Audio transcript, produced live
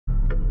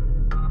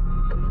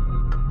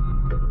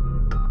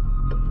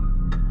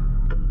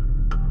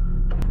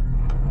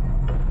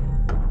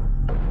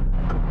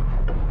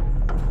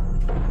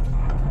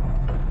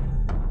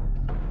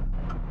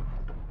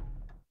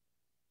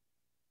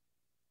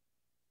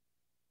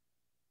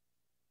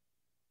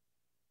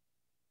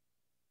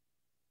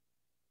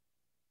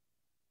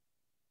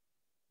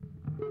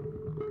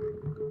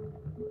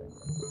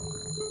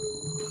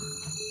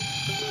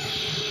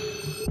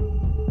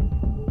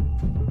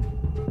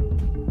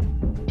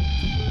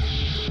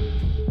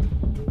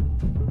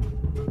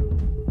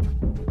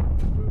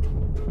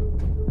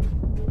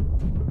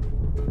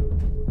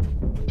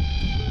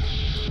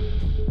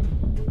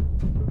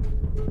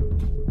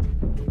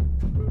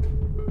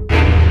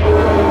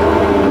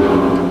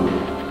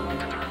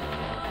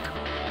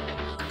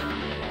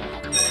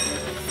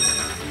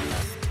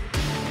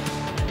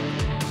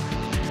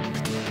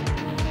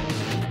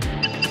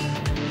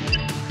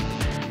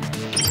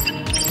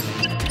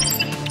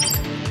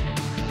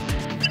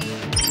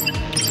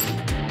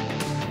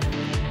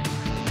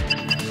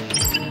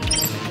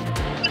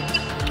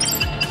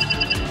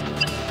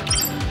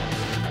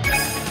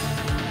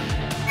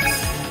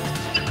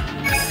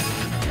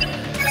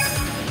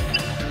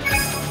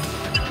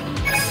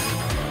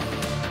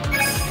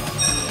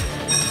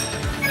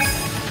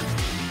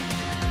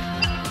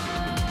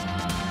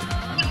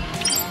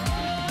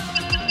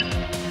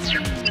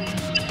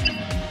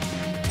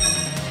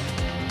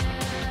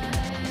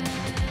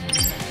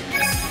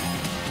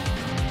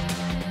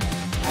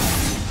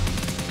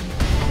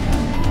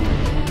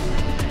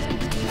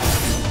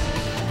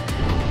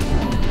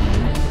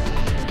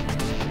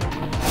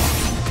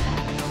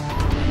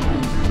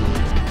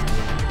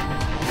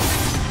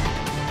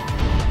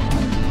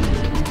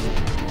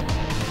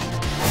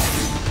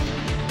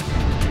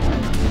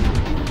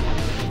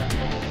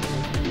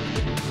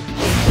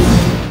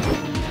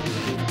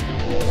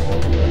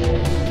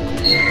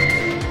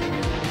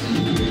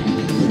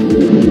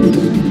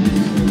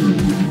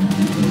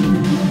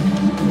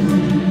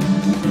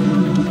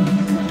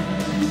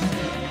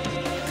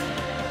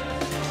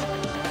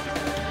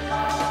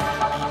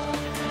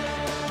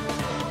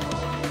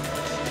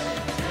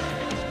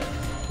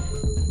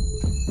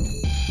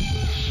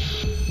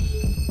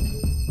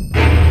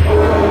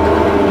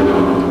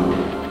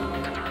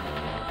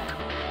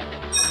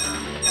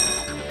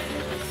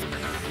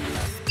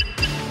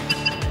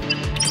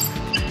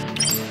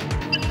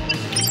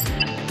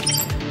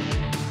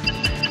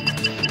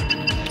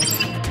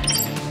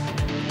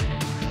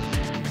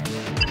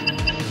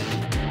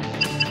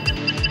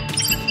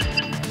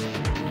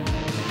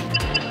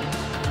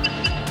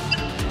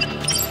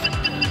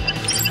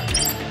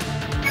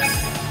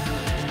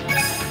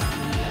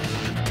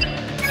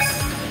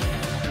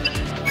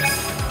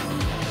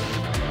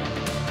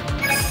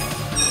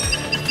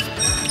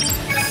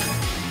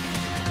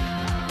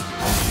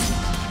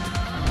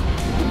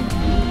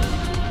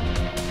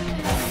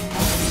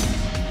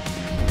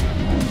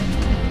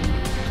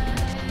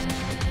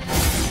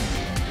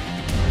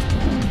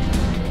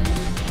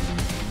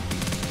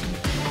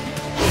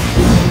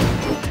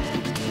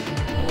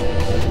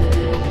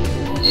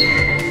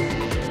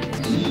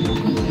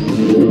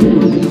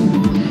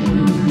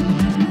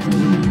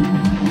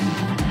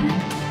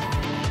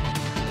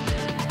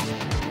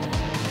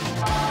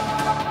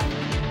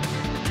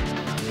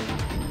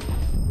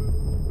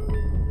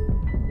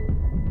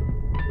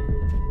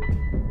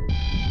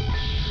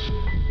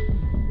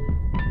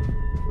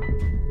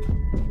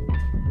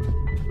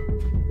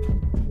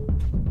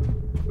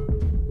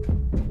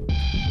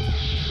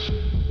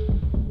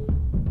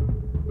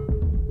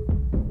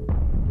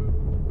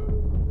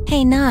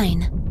Hey,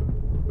 9.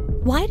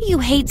 Why do you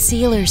hate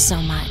sealers so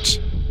much?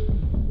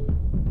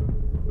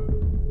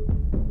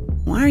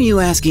 Why are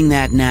you asking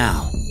that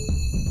now?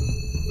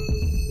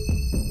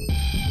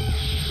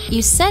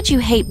 You said you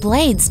hate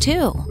blades,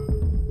 too.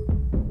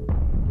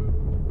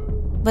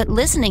 But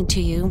listening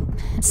to you,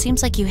 it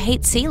seems like you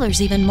hate sealers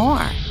even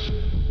more.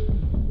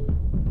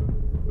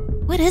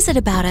 What is it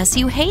about us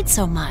you hate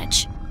so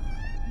much?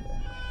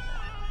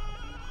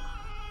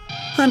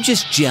 I'm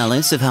just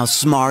jealous of how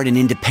smart and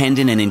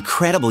independent and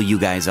incredible you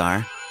guys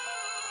are.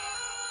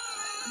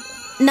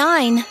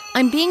 9,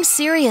 I'm being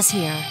serious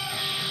here.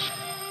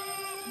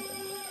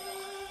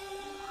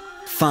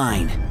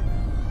 Fine.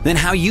 Then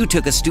how you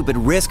took a stupid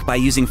risk by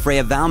using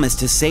Freya Valmus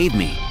to save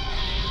me.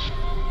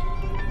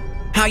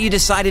 How you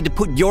decided to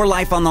put your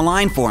life on the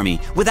line for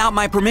me without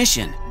my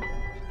permission.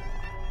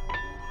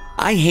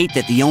 I hate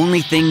that the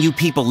only thing you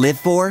people live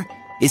for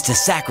is to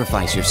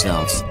sacrifice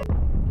yourselves.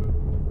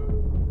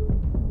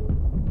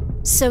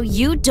 So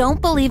you don't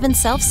believe in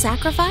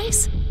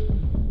self-sacrifice?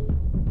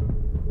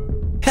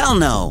 Hell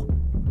no!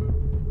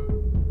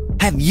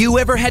 Have you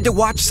ever had to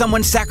watch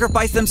someone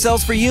sacrifice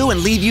themselves for you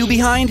and leave you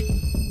behind?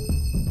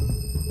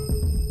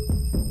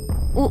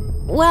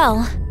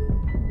 Well...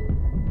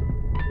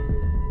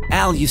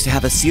 Al used to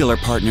have a sealer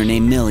partner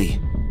named Millie.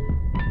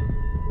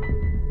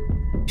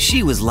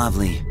 She was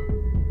lovely,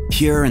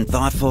 pure and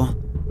thoughtful.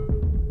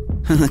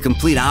 The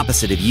complete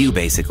opposite of you,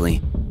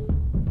 basically.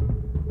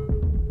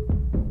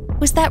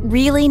 Was that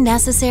really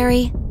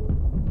necessary?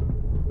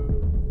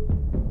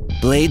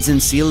 Blades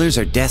and sealers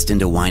are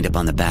destined to wind up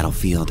on the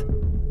battlefield.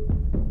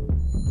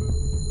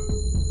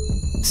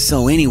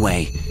 So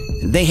anyway,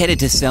 they headed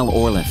to Sel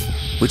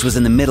Orlith, which was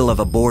in the middle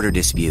of a border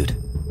dispute.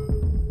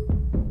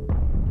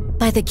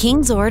 By the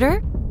king's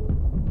order?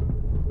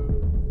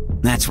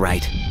 That's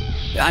right.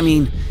 I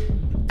mean,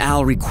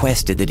 Al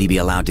requested that he be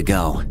allowed to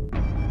go.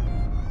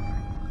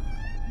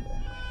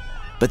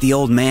 But the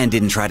old man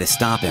didn't try to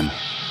stop him,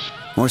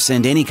 or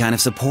send any kind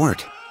of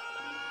support.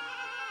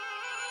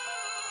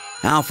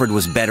 Alfred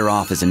was better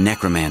off as a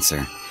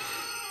necromancer.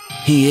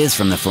 He is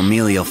from the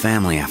familial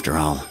family, after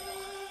all.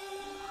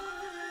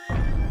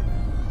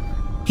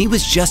 He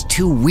was just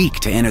too weak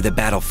to enter the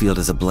battlefield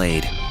as a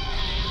blade.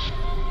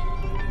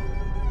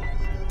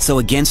 So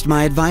against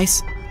my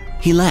advice,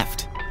 he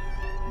left.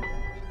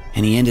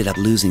 And he ended up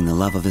losing the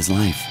love of his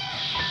life.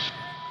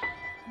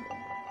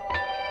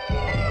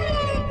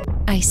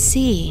 I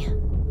see.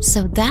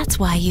 So that's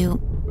why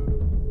you...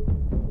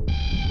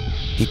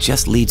 It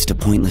just leads to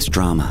pointless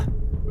drama.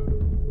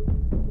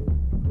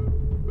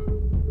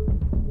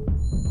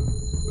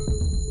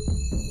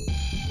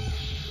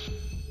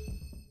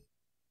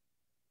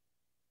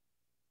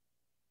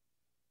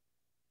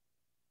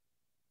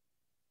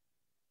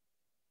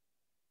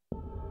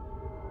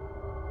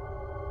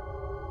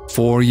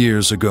 "4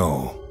 years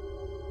ago."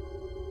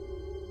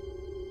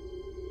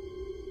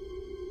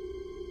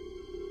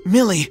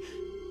 Millie,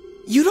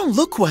 you don't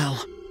look well.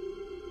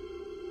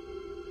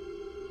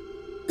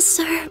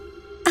 Sir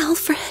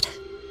Alfred.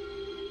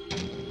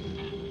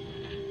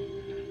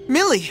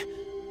 Millie,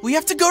 we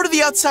have to go to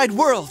the outside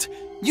world.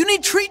 You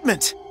need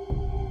treatment.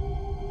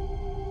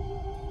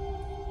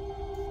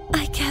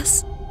 I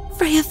guess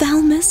Freya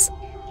Valmus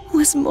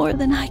was more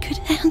than I could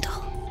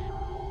handle.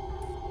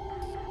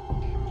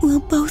 We'll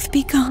both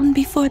be gone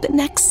before the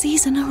next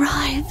season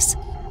arrives.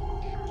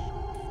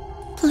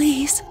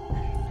 Please,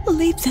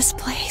 leave this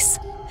place.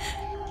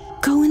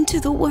 Go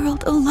into the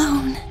world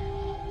alone.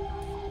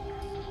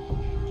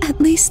 At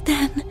least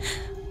then,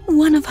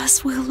 one of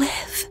us will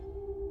live.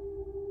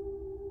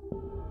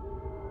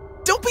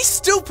 Don't be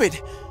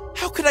stupid!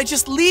 How could I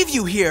just leave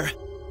you here?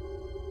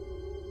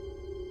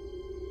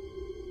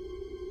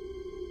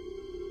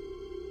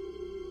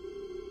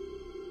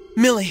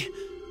 Millie!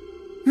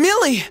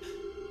 Millie!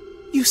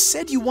 You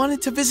said you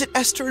wanted to visit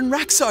Esther and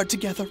Raxar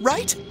together,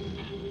 right?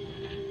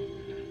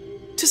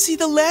 To see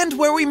the land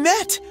where we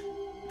met!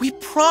 We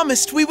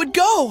promised we would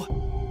go!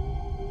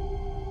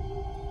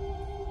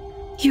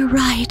 You're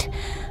right.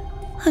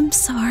 I'm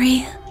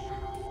sorry.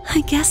 I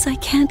guess I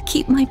can't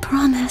keep my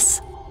promise.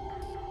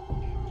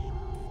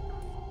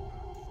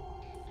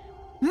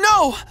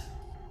 No!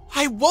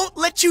 I won't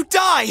let you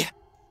die!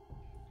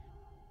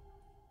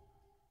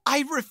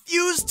 I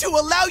refuse to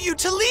allow you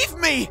to leave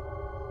me!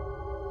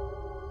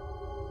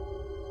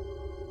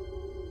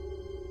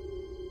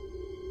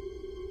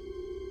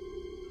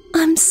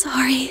 I'm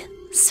sorry,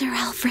 Sir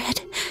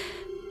Alfred.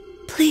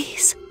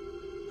 Please,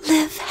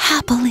 live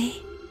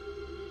happily.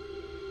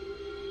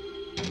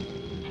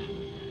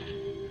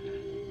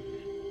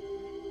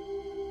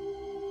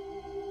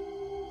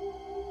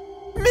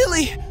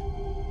 Millie!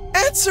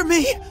 Answer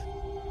me!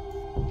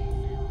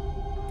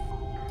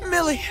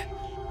 Millie!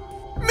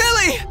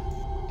 Millie!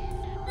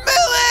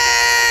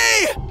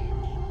 Millie!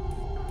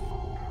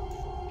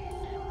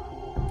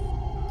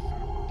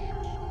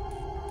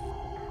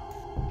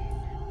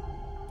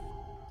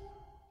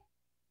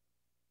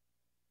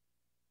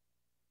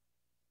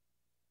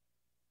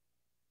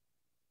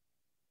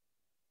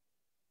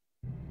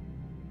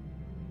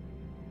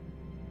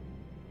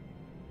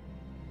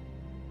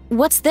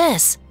 What's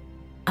this?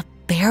 A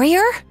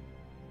barrier?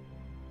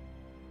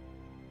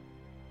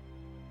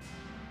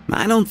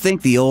 I don't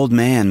think the old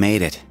man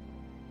made it.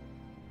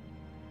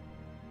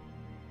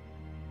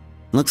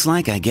 Looks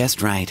like I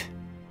guessed right.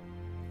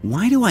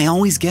 Why do I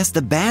always guess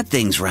the bad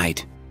things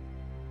right?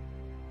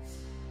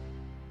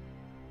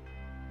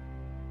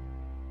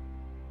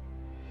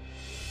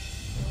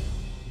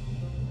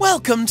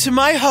 Welcome to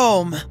my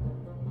home!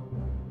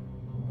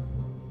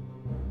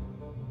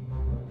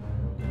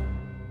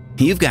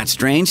 You've got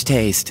strange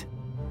taste.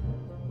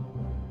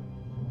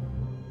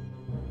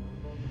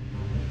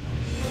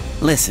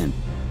 Listen,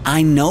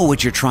 I know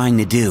what you're trying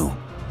to do.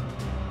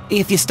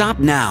 If you stop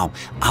now,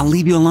 I'll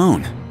leave you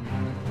alone.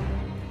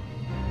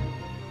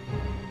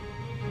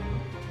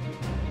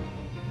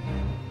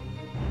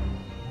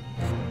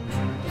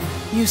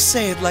 You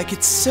say it like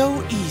it's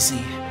so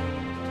easy.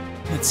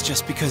 It's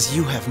just because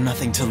you have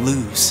nothing to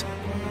lose.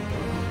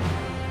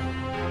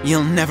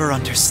 You'll never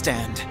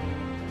understand.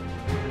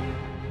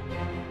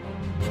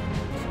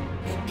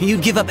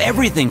 You'd give up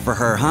everything for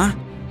her, huh?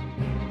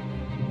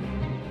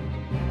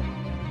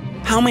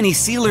 How many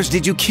sealers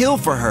did you kill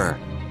for her?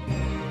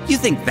 You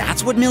think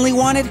that's what Millie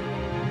wanted?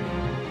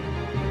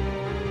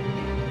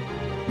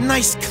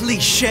 Nice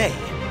cliché.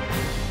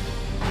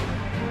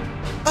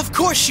 Of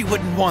course she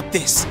wouldn't want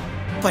this,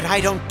 but I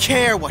don't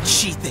care what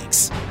she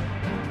thinks.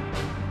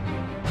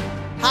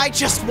 I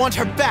just want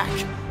her back.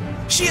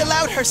 She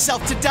allowed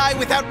herself to die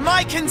without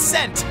my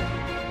consent.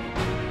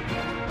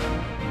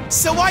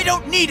 So I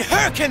don't need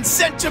her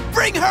consent to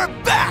bring her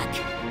back!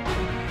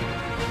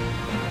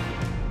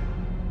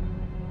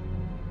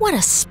 What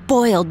a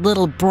spoiled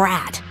little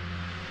brat.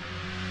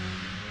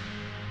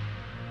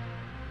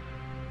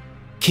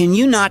 Can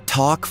you not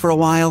talk for a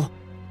while?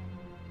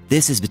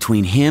 This is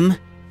between him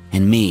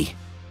and me.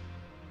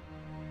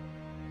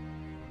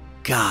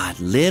 God,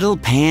 little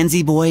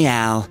pansy boy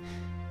Al.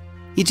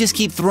 You just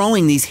keep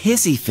throwing these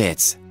hissy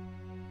fits.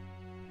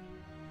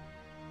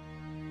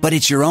 But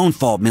it's your own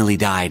fault Millie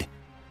died.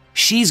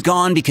 She's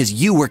gone because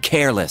you were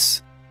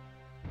careless.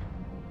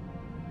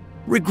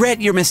 Regret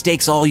your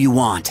mistakes all you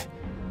want,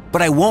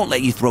 but I won't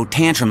let you throw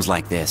tantrums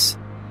like this.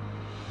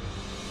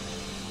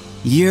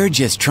 You're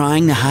just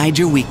trying to hide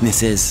your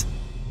weaknesses.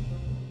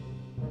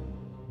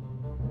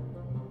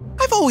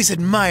 I've always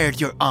admired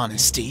your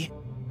honesty.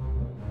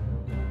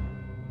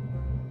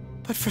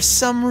 But for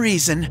some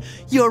reason,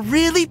 you're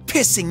really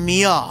pissing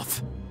me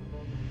off.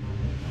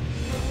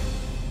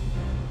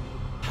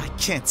 I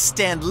can't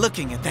stand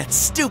looking at that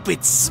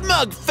stupid,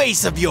 smug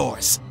face of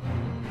yours.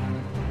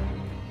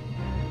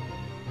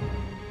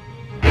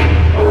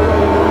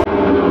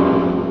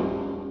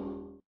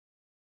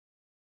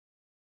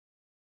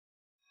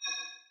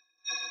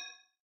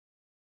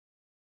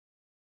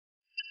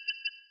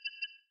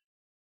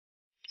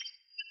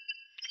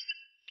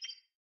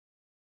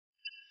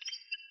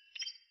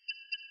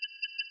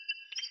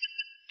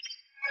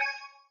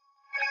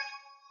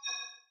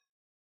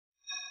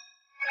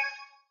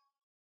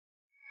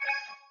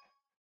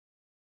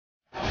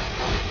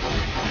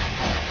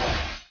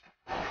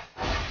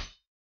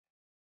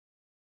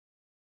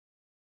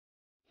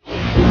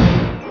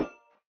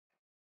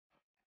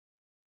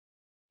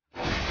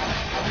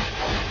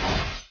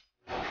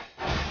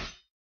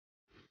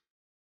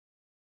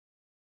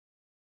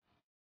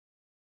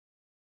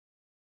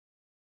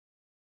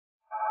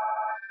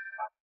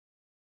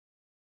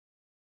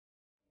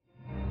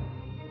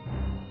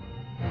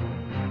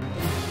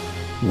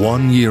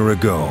 One year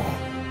ago.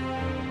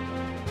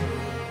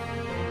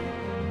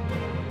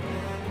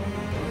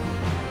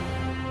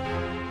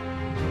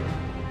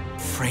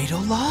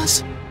 Fredo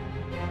laws?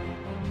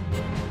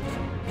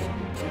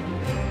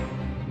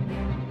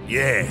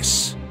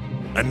 Yes.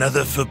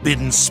 Another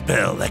forbidden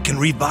spell that can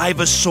revive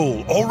a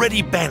soul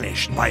already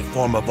banished by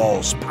form of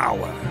All's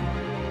power.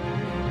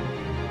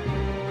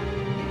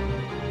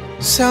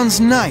 Sounds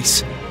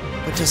nice,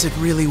 but does it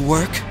really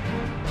work?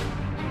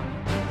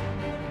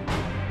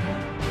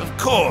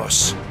 Of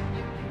course,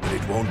 but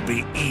it won't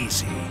be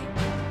easy.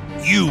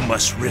 You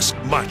must risk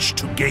much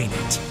to gain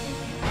it.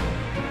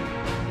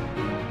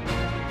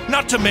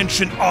 Not to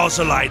mention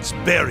Arzelide's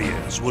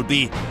barriers will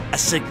be a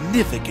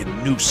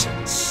significant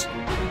nuisance.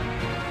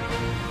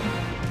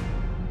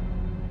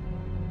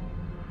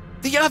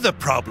 The other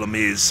problem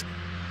is,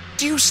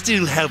 do you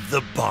still have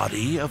the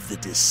body of the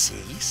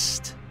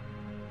deceased?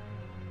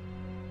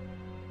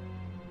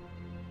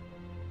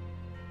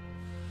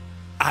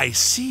 I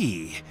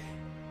see.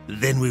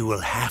 Then we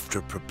will have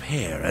to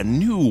prepare a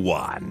new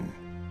one.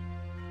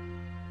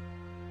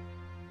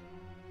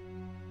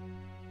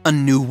 A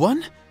new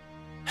one?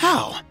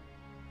 How?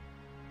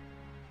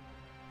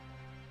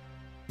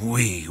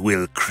 We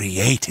will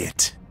create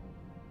it.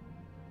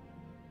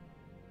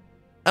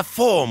 A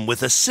form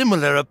with a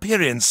similar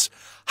appearance,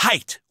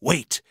 height,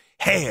 weight,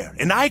 hair,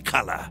 and eye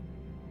color.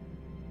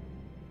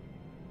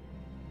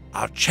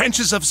 Our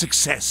chances of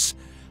success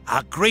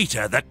are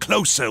greater the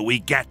closer we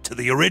get to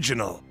the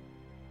original.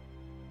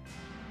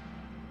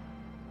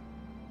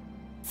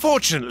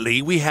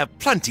 Fortunately, we have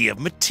plenty of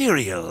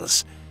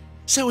materials,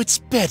 so it's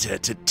better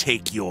to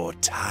take your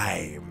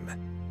time.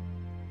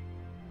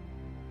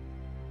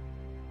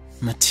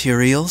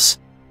 Materials?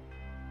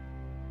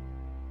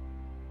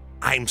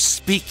 I'm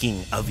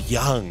speaking of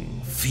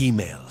young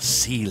female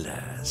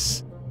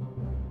sealers.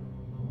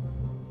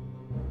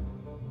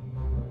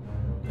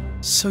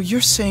 So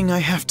you're saying I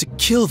have to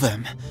kill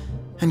them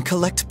and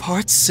collect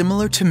parts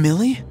similar to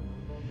Millie?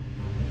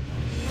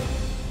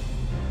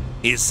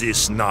 Is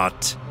this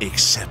not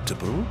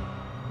acceptable?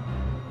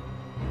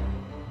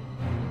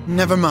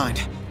 Never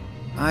mind.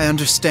 I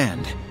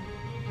understand.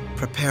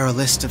 Prepare a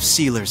list of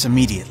sealers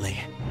immediately.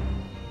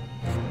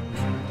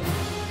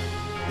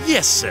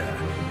 Yes, sir.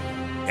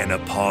 And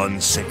upon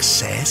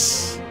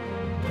success?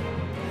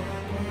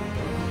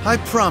 I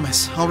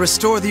promise I'll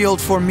restore the old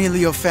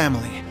Formilio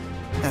family.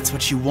 That's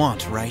what you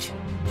want, right?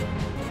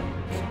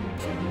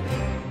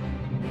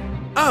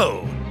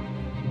 Oh,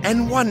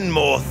 and one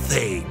more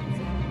thing.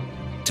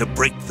 To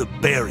break the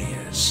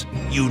barriers,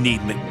 you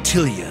need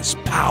Mactilia's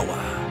power.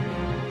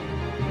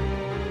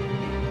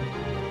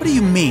 What do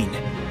you mean?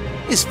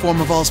 Is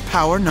Formival's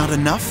power not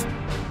enough?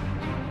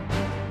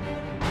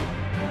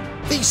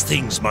 These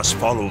things must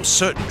follow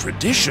certain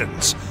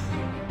traditions.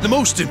 The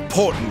most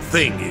important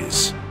thing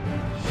is,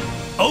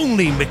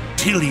 only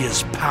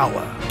Mactilia's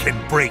power can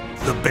break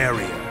the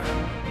barrier.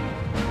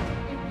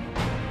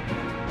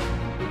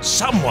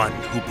 Someone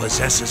who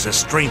possesses a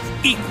strength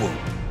equal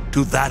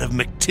to that of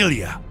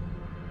Mactilia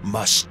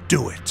must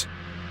do it.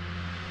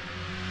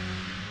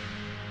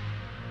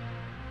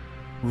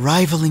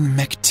 Rivaling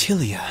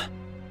Mactilia.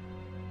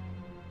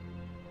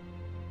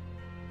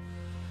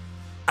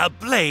 A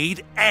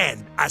blade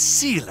and a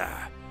sealer.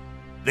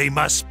 They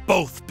must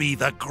both be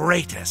the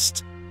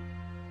greatest.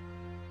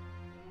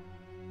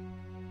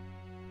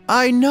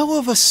 I know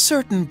of a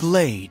certain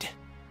blade.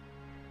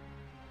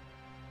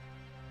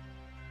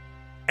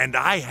 And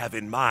I have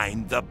in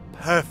mind the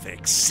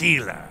perfect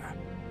sealer.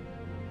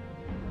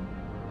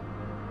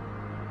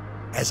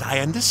 As I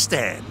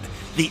understand,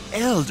 the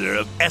Elder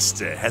of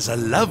Esther has a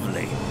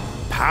lovely,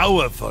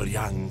 powerful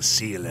young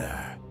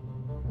sealer.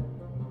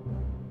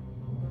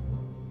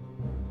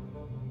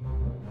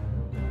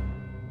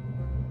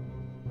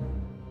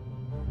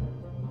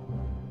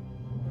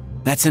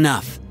 That's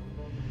enough.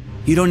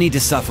 You don't need to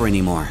suffer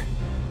anymore.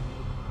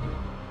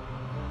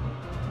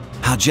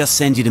 I'll just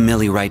send you to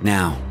Millie right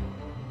now.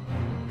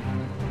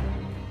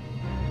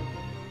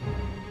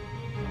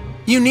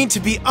 You need to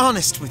be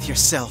honest with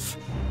yourself.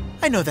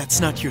 I know that's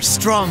not your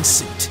strong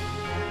suit.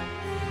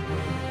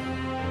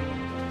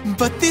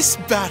 But this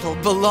battle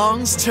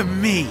belongs to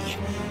me,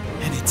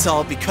 and it's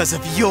all because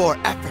of your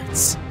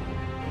efforts.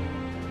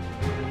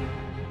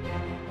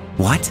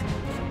 What?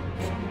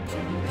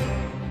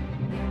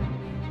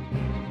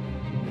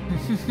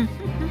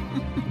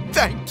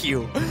 Thank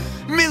you.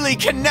 Millie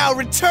can now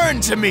return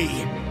to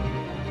me.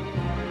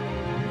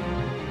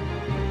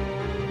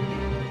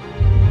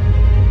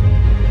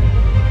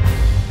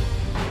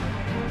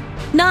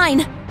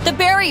 Nine! The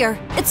barrier!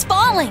 It's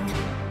falling!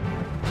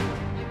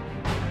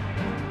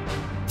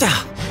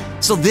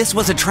 So this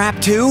was a trap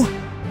too?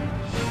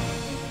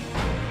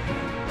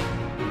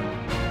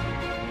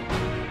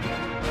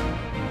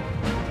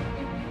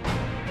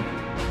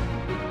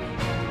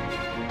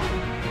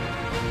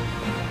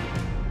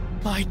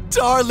 My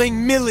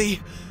darling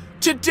Millie,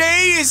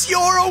 today is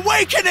your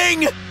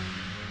awakening!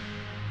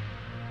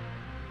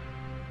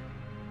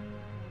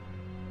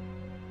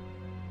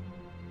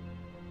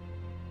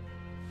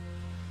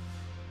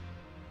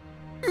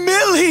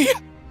 Millie!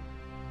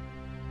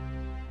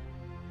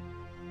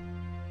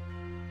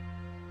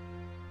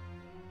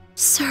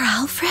 Sir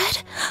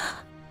Alfred?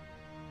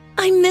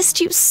 I missed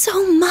you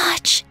so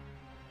much.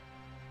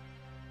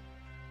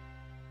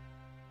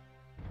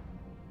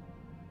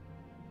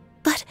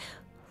 But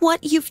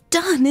what you've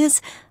done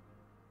is...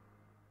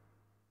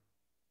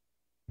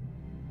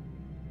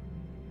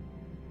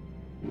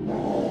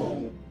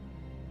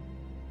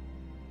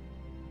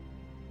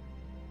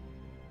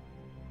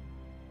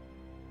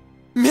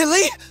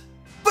 Millie?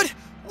 But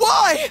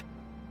why?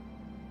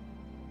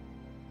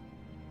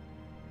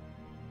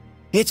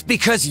 It's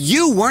because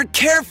you weren't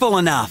careful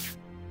enough!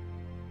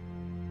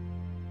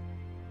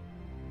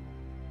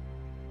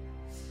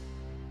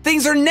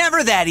 Things are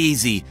never that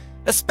easy,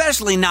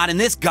 especially not in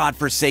this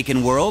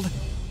godforsaken world.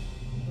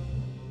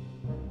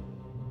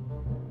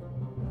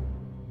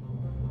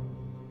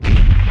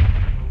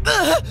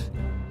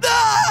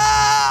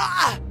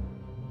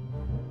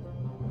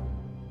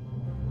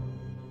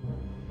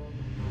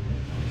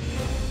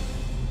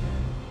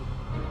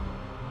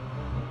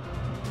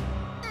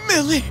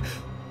 Millie,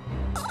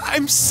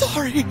 I'm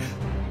sorry.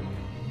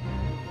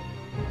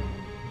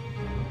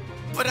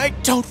 But I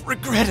don't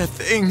regret a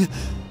thing,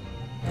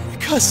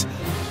 because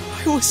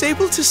I was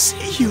able to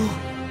see you.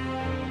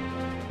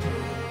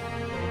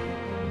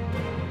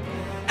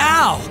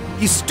 Ow!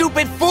 You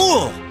stupid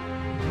fool!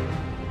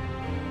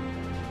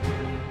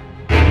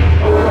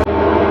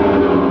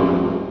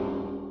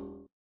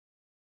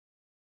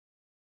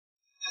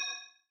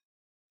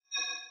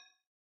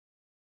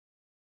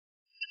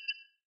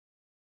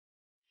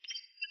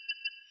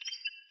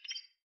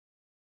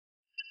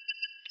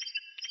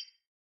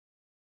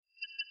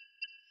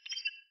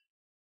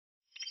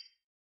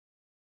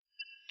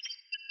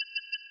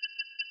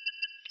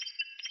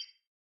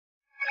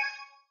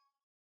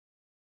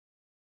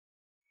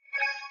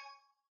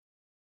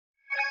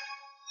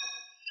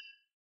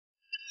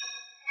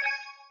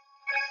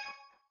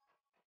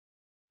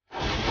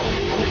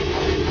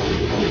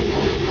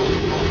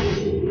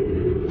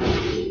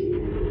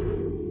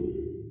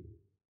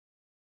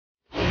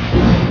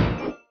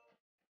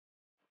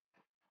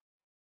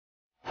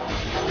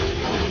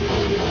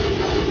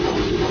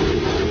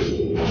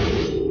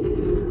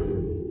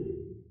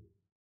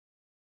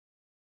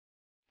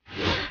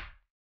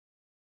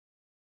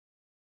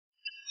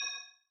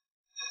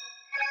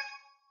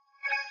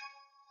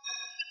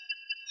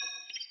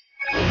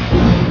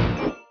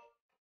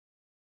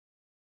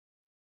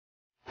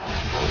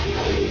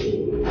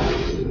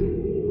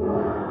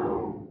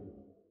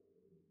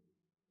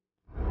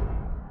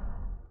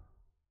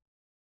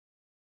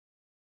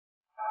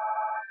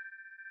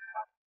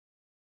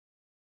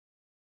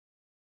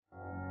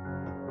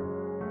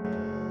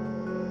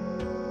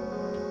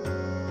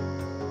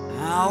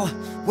 Al,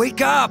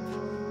 wake up!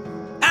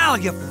 Al,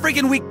 you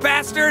friggin' weak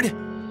bastard!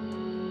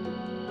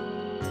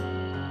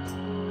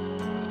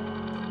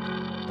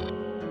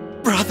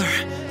 Brother,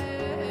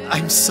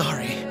 I'm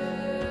sorry.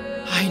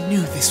 I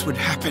knew this would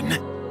happen.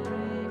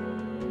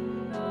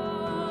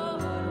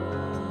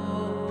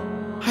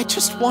 I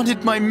just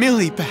wanted my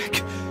Millie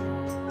back,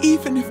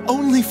 even if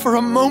only for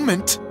a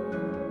moment.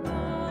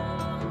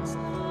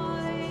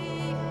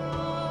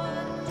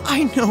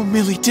 I know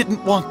Millie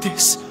didn't want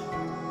this.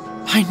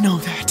 I know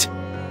that.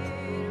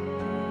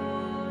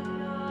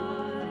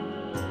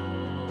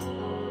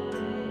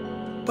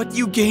 But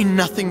you gain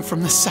nothing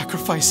from the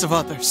sacrifice of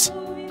others.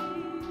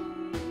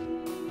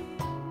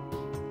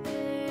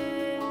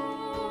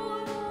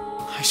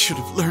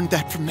 have learned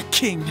that from the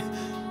king,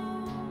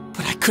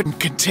 but I couldn't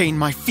contain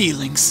my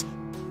feelings.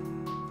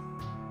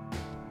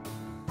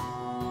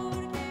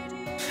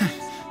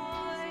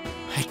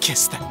 I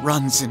guess that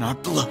runs in our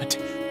blood.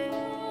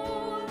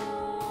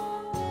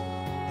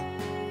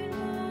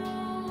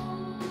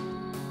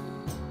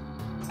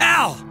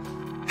 Al!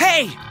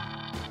 Hey!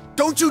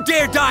 Don't you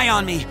dare die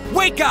on me!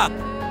 Wake up!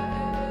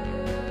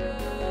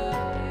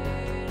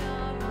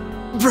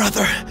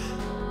 Brother,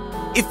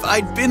 if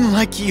I'd been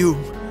like you,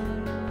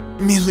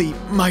 Millie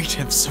might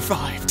have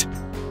survived.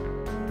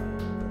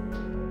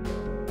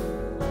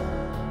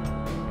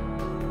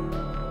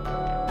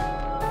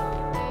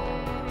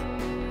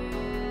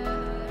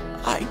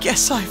 I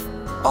guess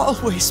I've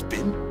always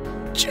been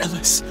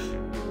jealous.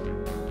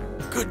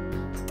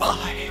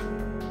 Goodbye.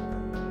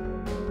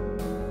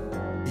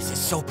 This is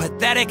so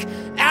pathetic!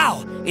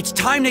 Al! It's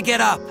time to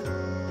get up!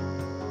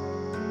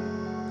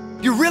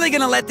 You're really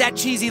gonna let that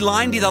cheesy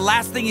line be the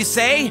last thing you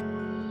say?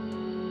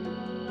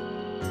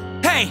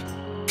 Hey!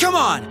 Come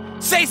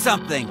on! Say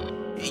something!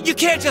 You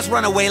can't just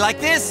run away like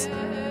this!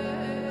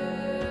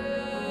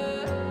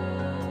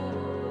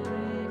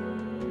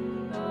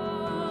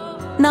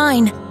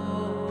 Nine.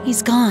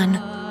 He's gone.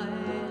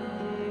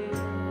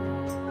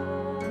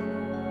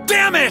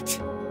 Damn it!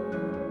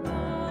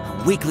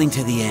 A weakling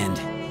to the end.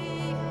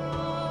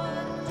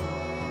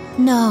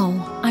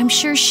 No, I'm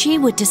sure she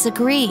would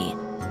disagree.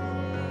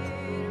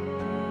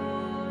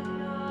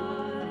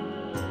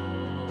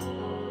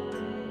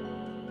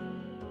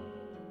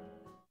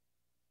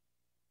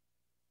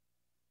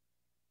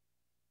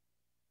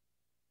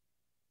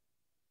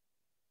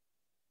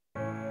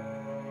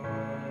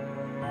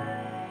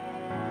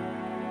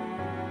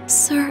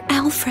 Sir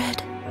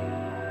Alfred.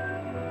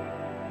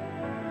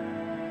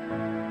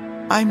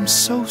 I'm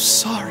so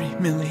sorry,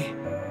 Millie.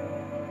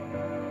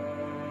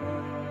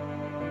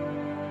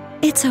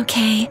 It's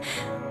okay.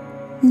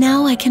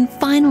 Now I can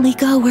finally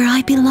go where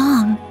I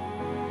belong.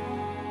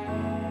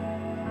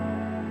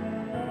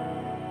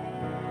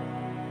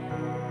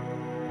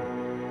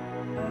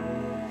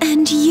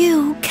 And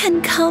you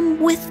can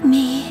come with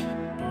me.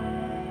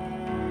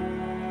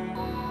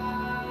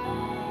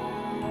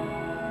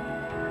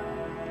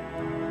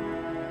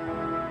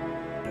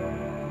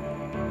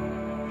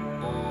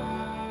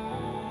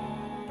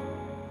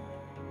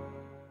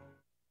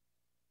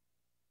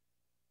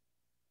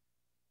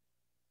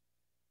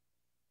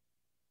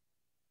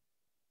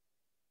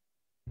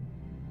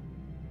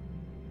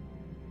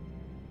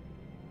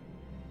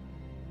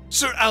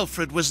 Sir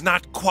Alfred was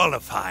not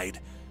qualified.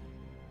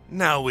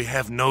 Now we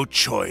have no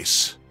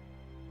choice.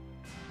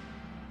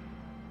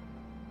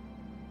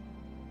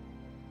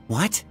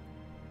 What?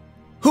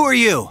 Who are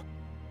you?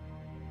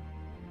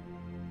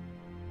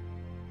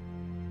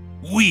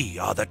 We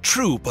are the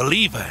true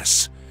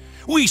believers.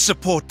 We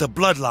support the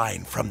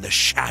bloodline from the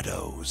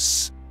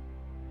shadows.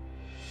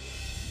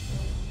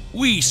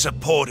 We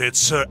supported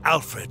Sir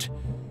Alfred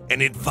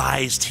and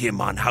advised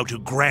him on how to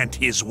grant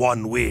his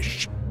one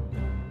wish.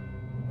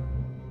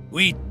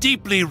 We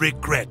deeply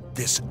regret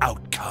this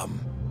outcome.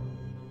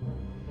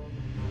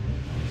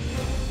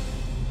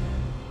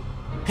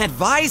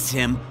 Advised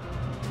him?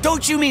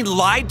 Don't you mean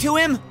lied to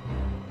him?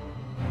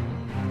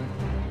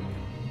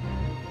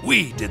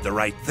 We did the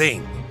right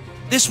thing.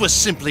 This was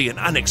simply an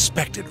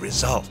unexpected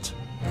result.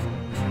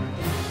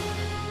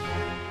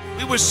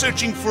 We were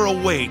searching for a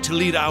way to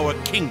lead our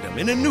kingdom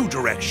in a new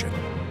direction.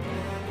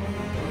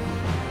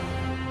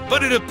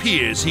 But it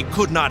appears he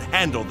could not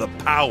handle the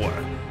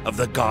power of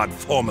the god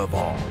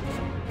Formivall.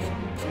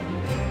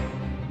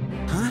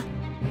 Huh?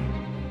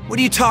 What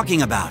are you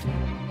talking about?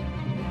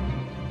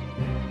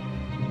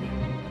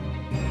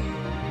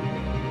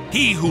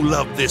 He who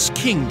loved this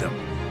kingdom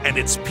and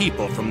its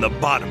people from the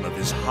bottom of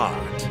his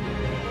heart.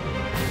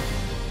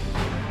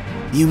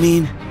 You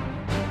mean?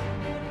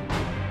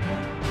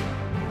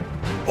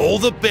 All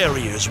the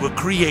barriers were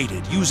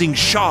created using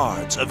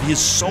shards of his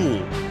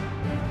soul.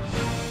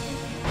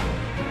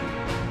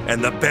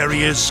 And the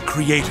barrier's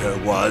creator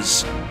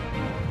was...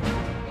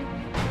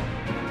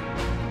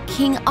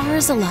 King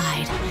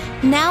Arzelide.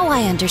 Now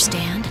I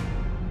understand.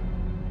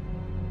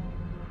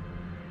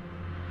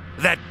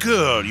 That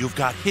girl you've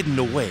got hidden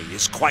away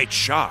is quite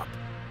sharp.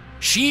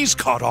 She's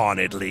caught on,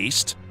 at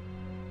least.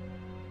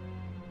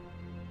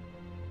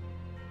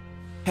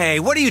 Hey,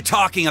 what are you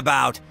talking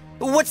about?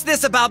 What's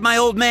this about my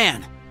old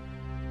man?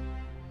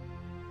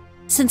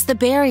 Since the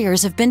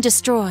barriers have been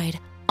destroyed,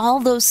 all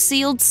those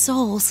sealed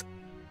souls...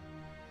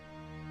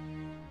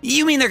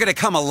 You mean they're gonna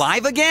come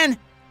alive again?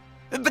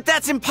 But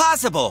that's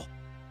impossible!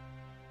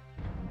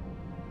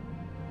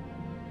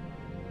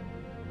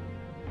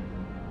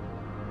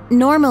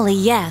 Normally,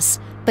 yes,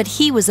 but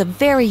he was a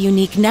very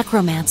unique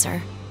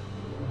necromancer.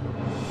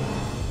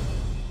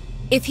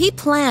 If he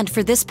planned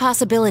for this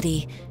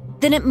possibility,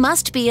 then it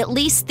must be at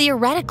least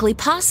theoretically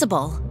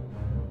possible.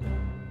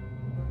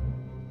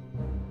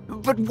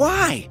 But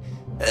why?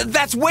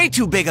 That's way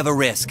too big of a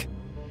risk.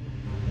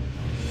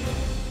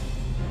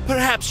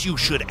 Perhaps you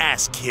should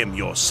ask him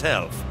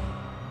yourself.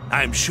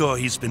 I'm sure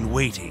he's been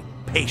waiting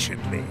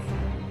patiently.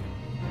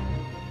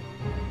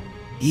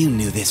 You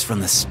knew this from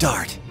the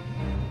start.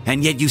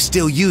 And yet you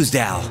still used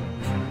Al.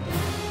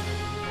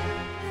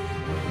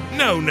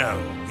 No,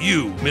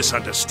 you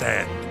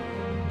misunderstand.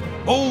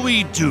 All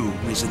we do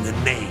is in the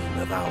name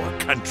of our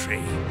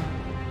country.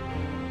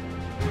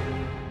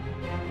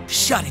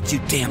 Shut it, you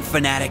damn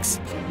fanatics!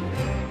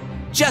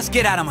 Just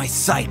get out of my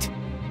sight!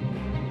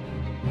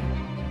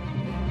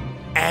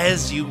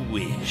 As you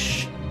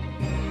wish.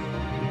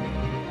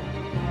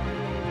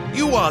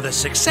 You are the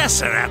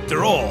successor,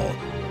 after all.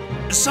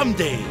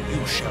 Someday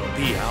you shall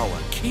be our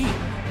king.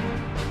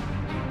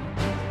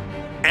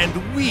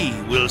 And we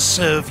will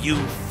serve you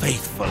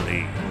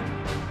faithfully.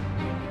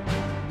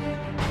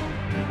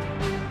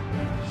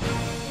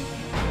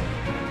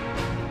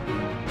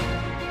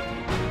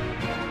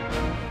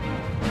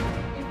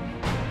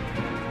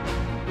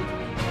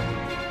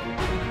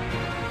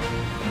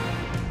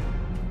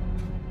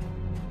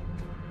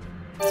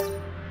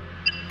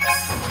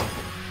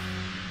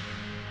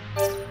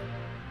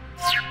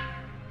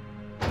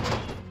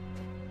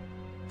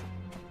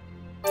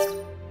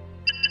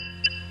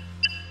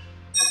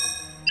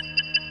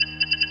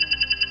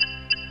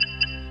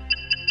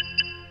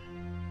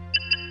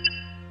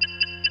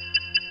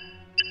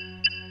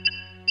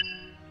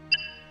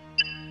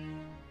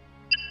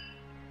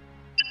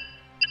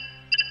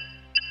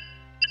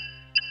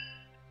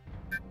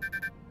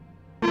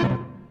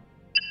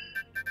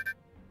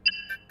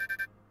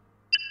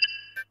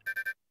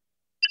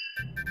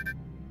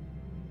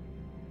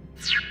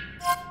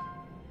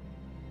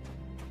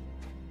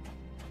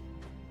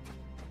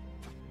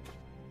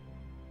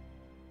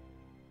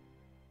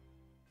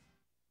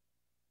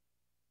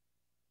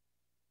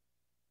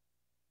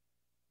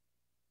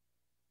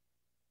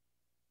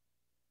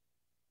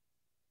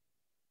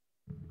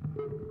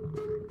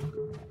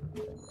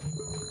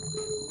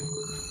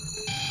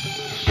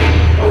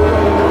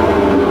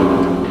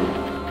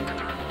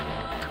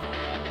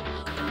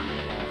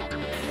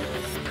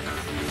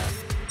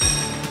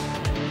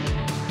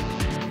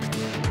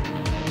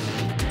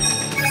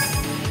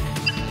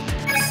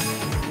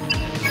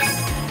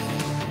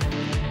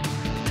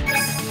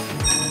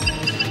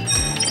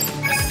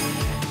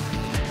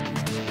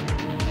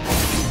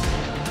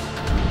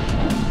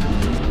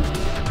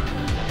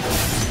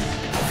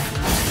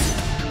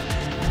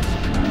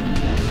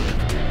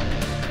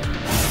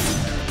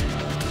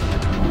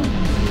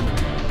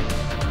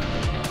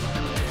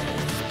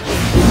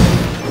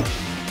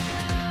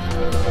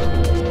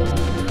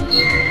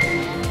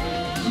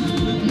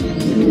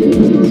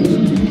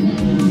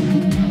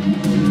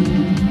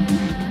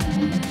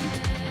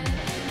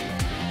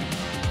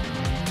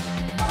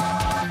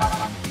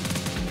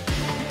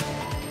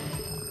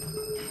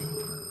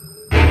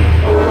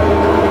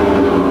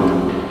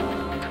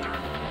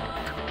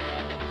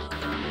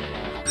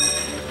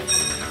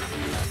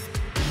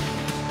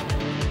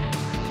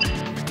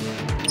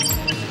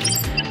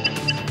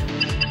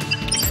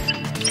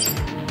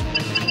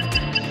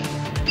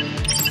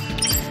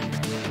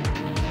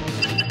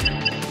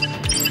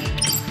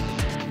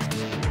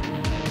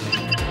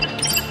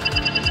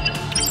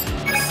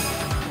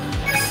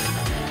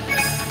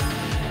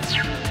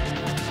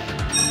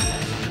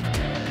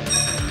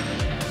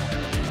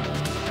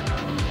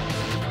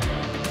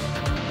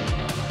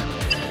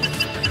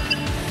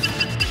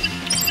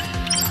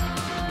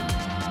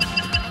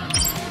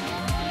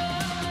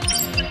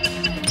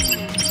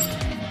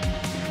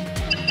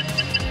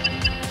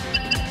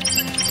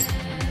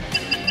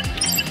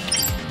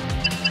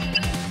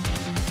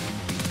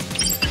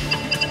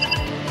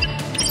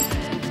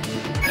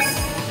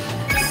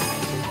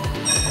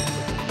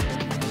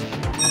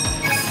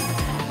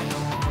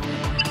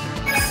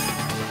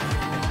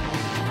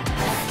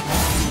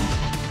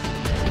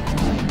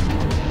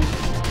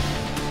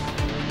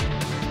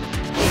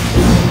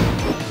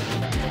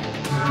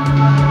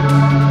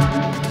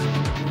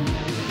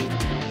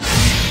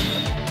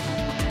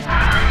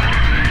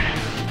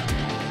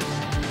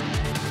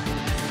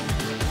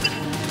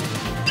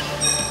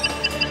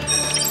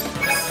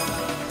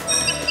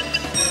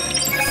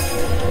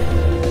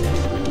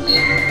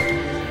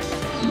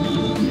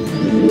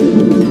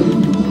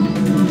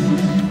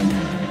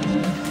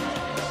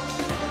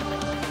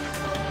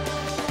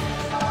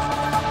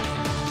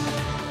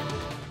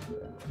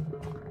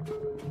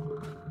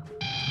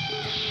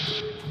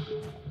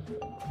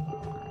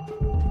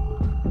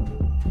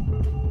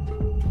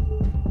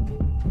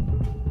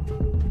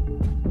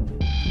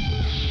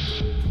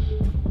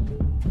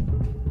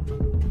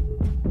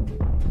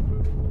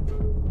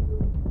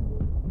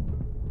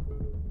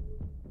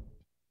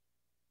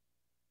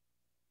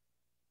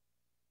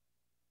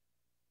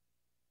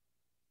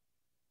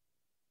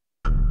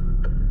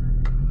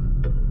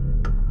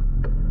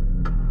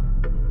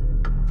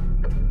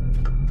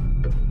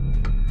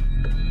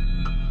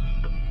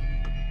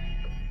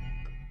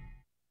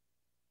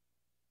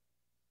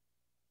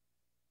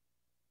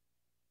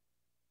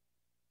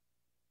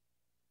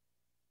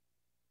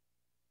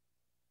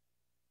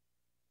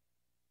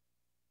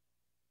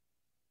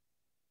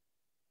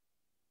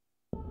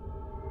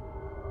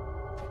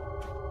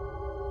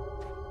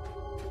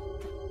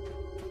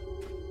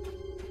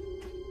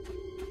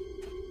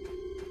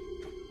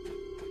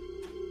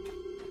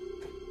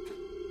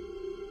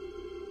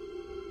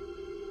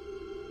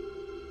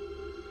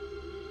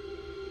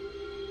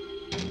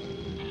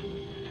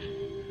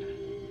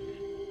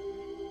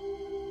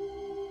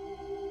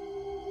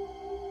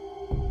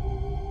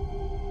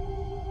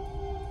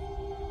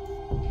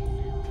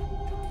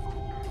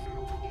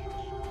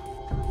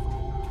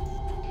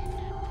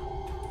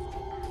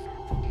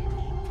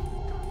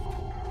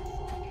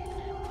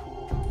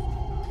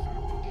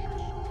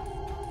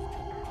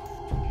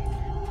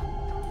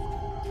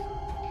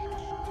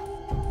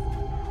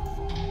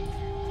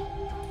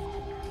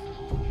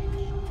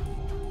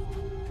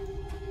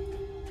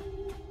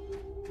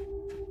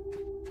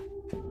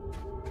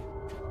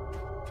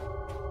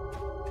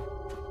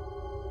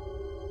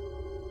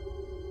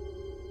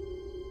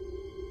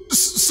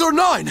 Sir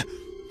Nine!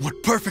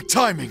 What perfect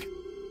timing!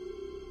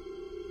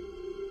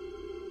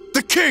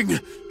 The king!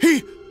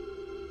 He...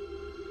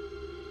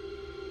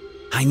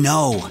 I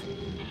know,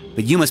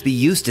 but you must be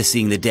used to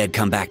seeing the dead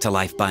come back to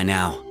life by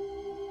now.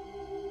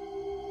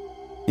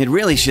 It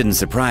really shouldn't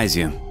surprise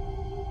you.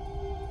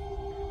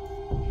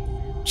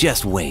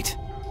 Just wait.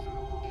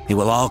 It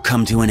will all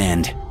come to an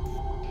end.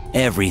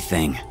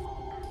 Everything.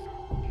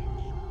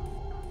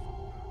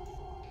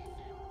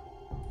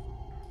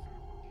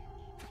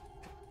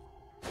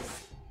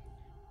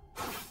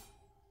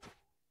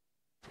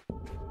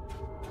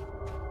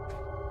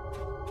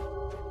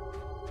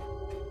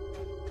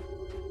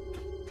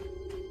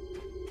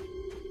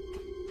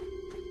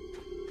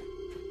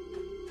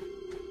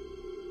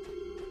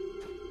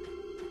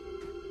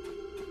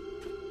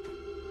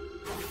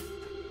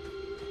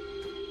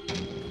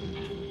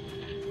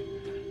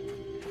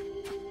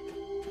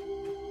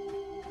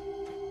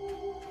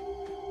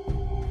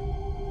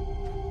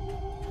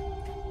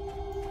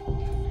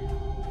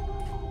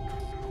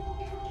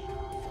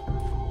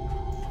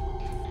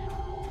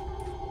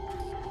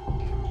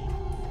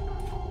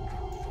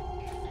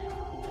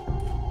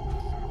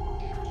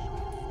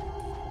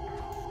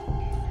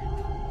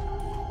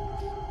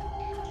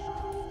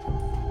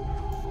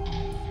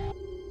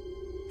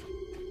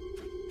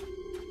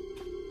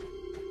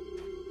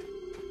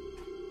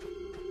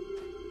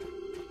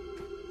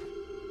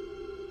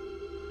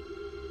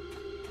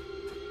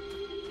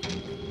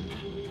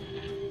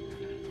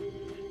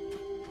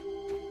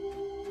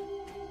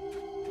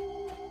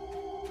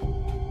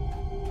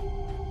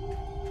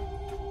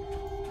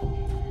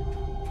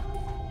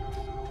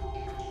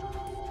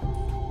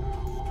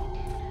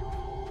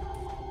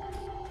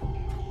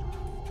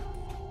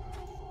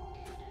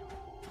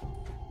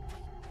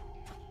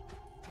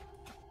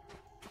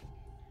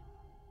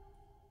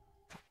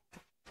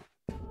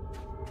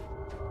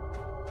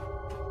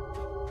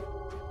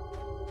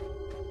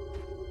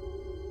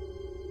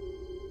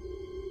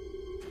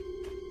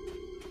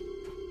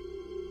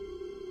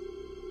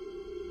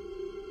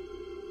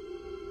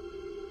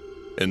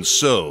 And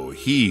so,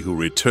 he who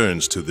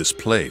returns to this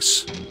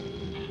place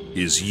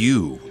is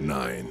you,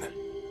 Nine.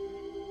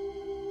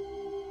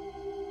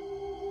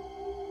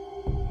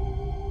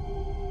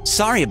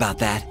 Sorry about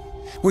that.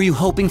 Were you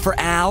hoping for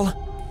Al?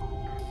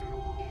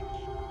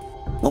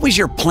 What was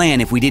your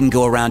plan if we didn't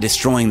go around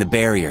destroying the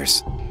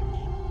barriers?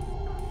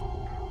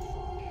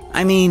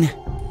 I mean,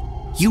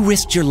 you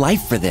risked your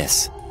life for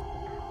this.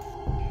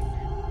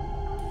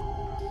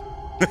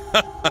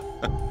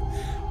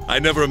 I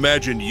never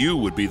imagined you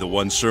would be the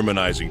one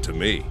sermonizing to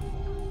me.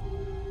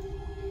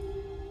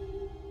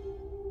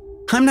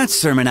 I'm not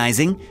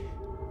sermonizing.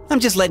 I'm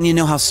just letting you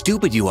know how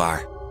stupid you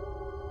are.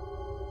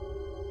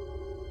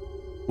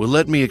 Well,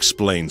 let me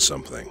explain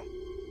something.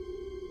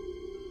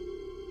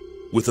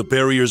 With the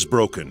barriers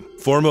broken,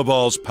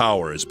 Formaval's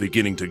power is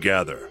beginning to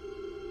gather.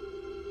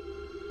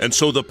 And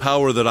so the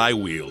power that I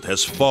wield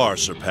has far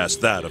surpassed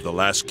that of the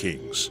last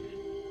kings.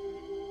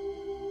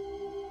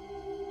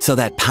 So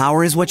that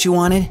power is what you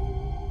wanted?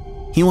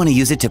 You want to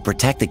use it to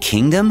protect the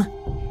kingdom?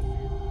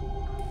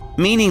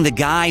 Meaning the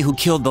guy who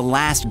killed the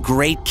last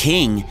great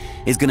king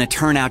is gonna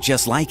turn out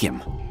just like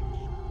him.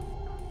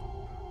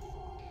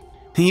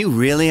 You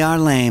really are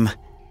lame.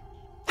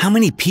 How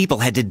many people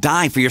had to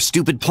die for your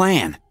stupid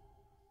plan?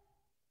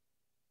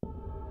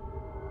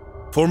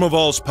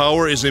 Formaval's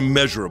power is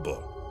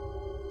immeasurable.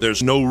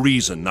 There's no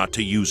reason not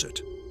to use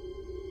it.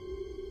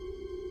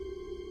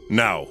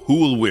 Now, who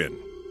will win?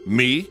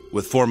 Me,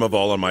 with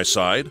Formaval on my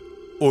side,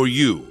 or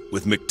you,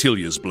 with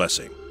Mictilia's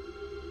blessing?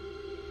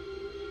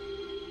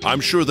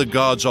 I'm sure the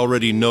gods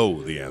already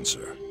know the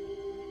answer.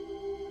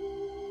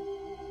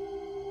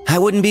 I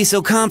wouldn't be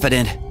so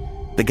confident.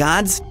 The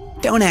gods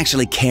don't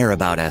actually care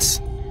about us.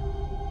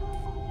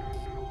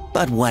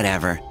 But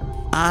whatever.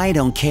 I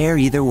don't care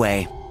either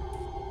way.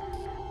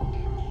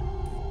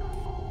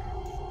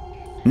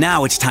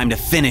 Now it's time to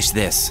finish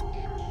this.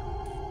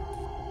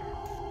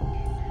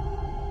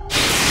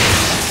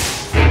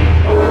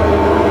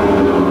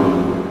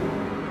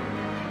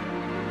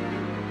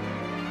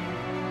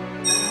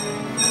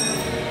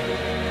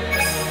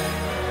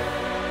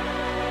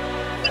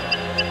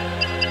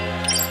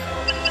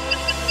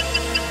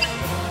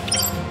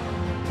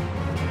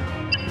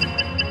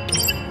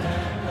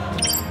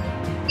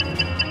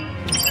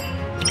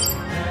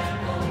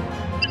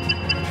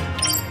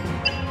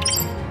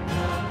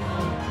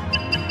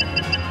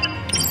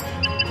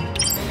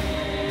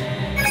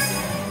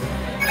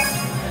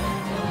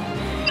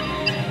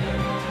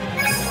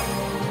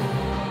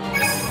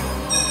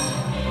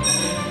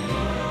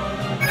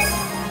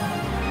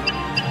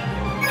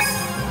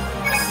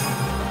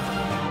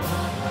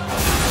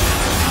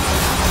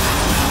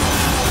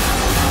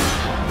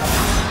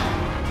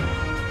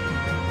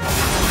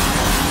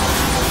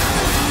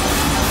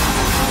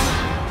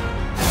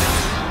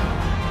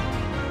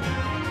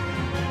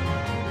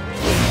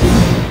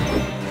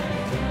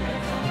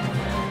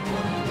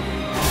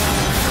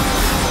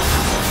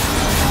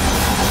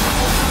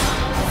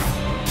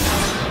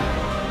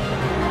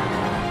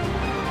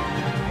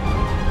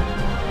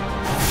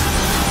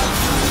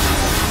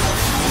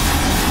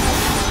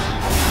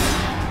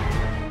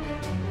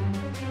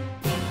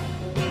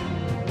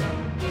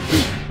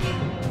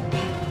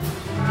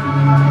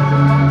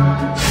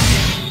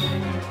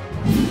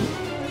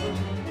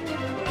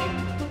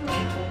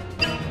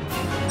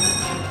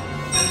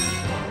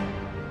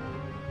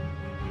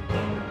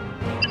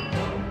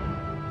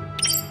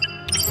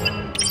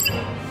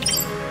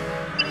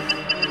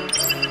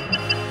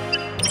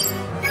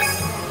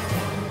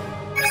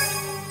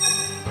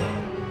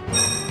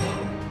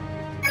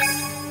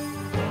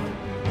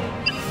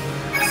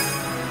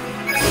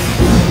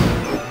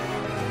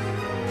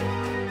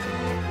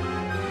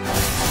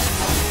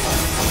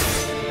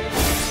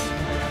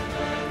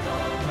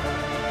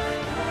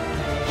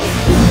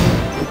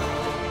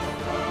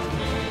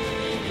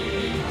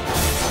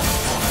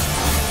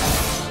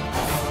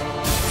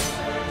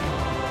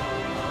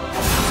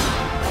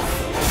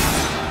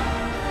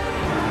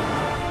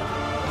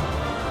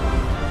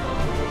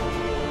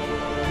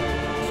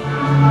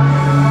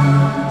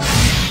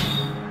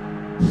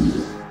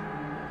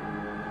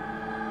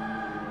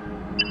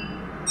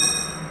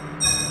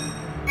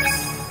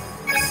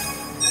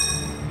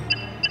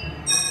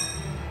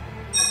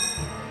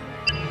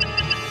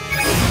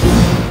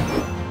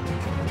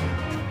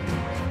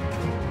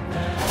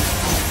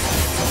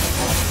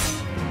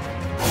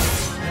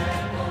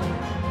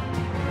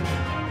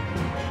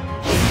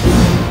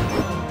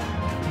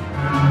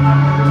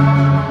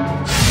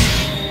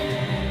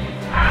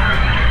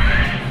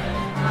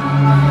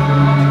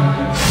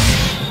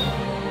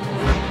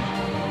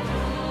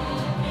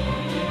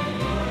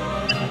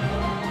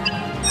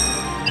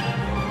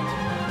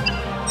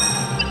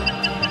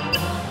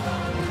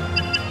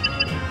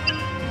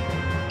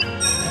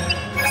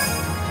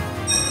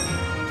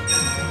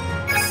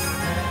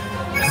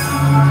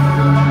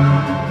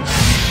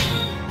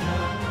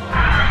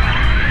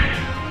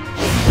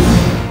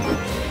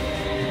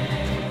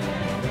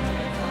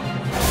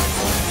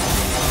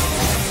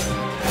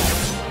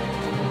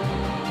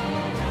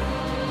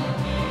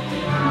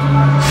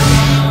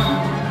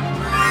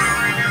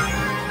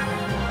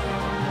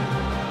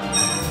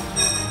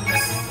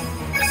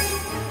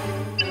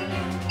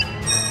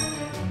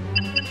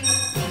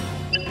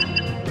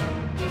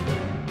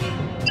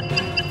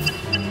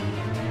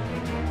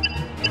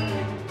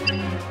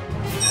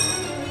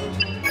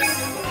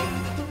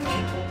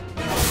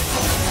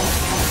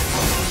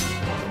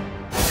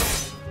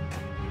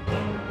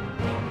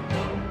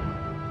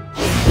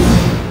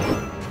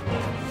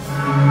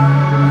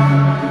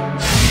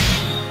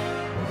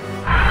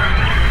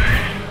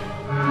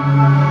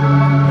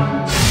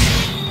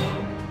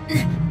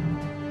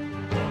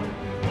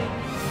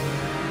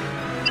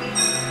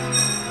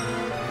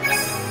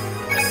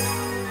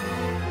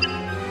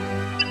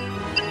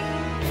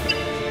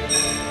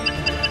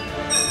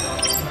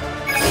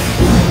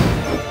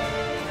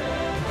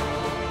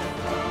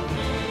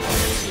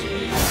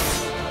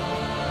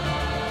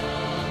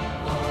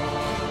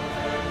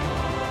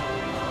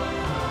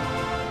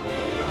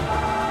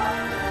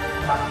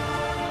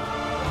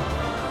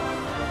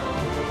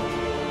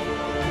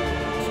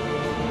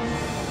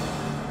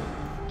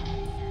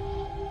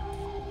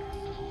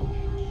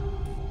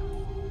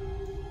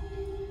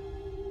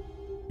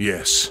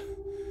 Yes.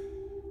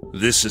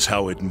 This is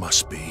how it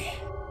must be.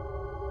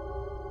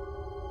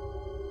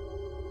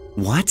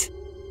 What?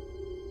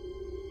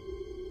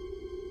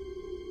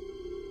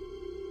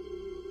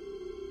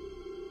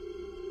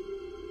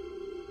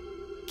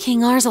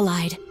 King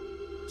Arzelide,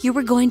 you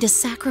were going to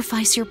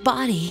sacrifice your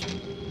body.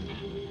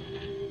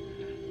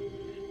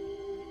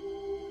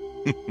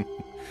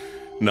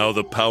 Now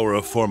the power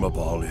of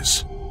Formabal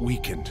is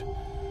weakened,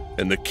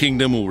 and the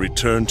kingdom will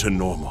return to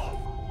normal.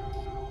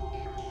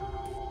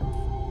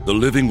 The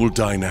living will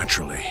die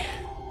naturally,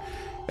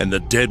 and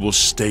the dead will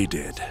stay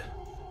dead,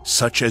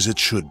 such as it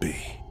should be.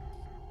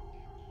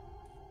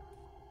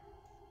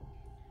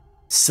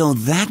 So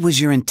that was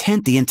your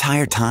intent the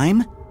entire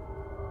time?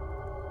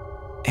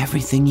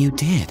 Everything you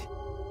did.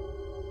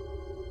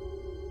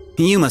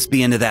 You must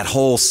be into that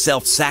whole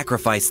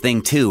self-sacrifice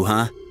thing too,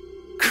 huh?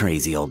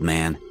 Crazy old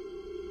man.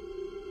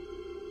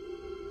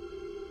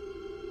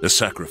 The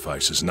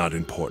sacrifice is not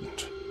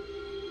important.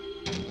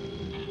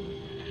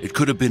 It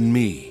could have been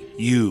me,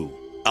 you,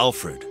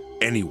 Alfred,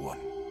 anyone.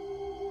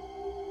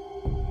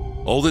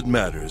 All that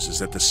matters is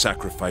that the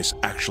sacrifice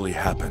actually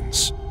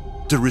happens,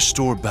 to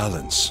restore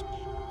balance.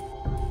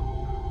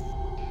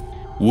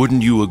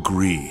 Wouldn't you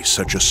agree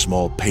such a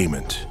small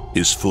payment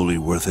is fully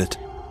worth it?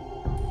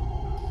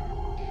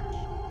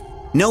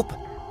 Nope.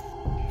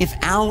 If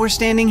Al were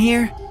standing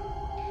here,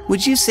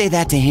 would you say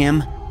that to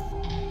him?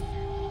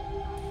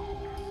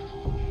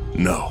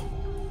 No.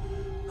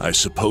 I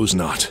suppose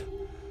not.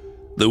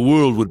 The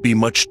world would be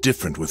much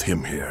different with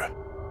him here.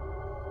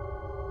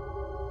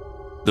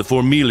 The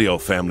Formilio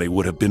family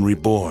would have been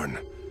reborn,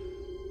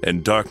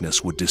 and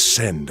darkness would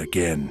descend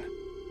again.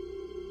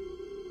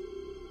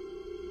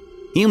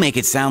 You make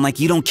it sound like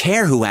you don't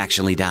care who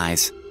actually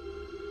dies.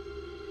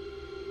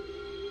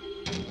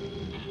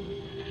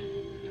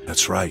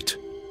 That's right.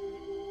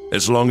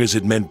 As long as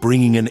it meant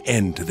bringing an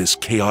end to this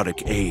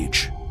chaotic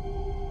age.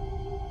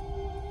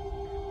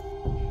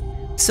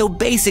 So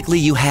basically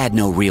you had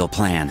no real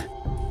plan.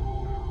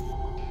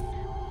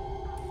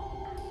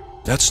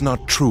 That's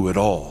not true at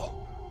all.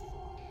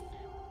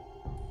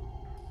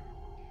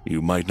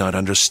 You might not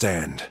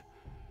understand,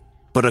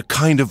 but a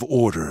kind of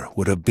order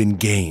would have been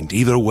gained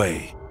either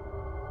way.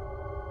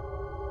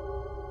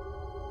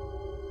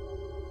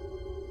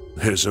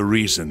 There's a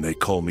reason they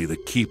call me the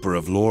Keeper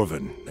of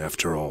Lorvin,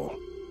 after all.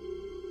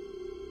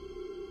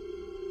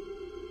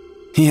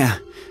 Yeah,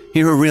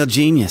 you're a real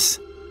genius.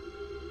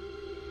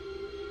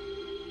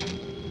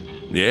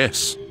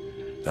 Yes,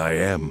 I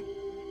am.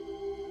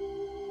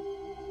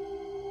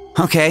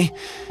 Okay,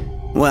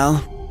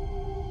 well,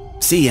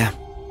 see ya.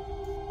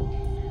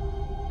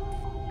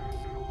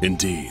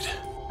 Indeed.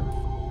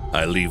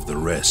 I leave the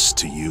rest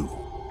to you.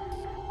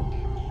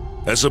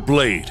 As a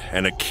blade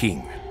and a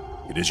king,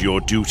 it is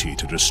your duty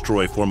to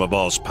destroy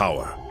Formabal's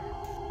power.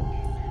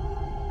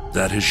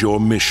 That is your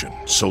mission,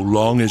 so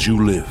long as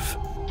you live.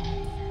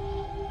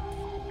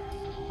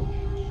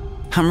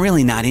 I'm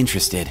really not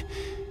interested.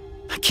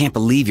 I can't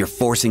believe you're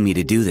forcing me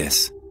to do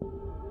this.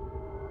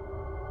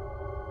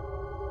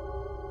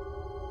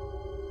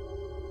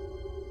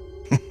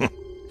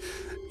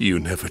 You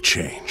never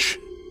change.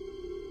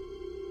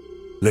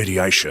 Lady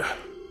Aisha,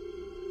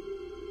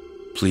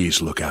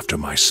 please look after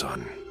my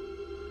son.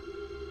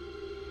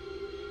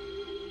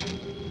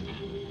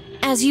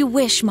 As you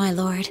wish, my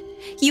lord.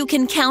 You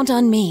can count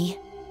on me.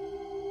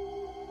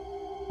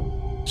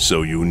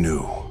 So you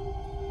knew.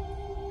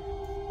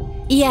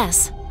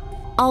 Yes.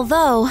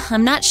 Although,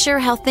 I'm not sure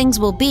how things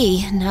will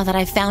be now that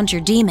I've found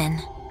your demon.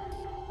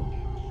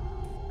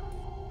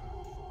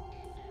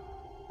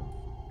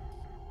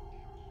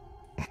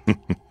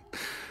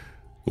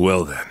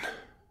 Well then,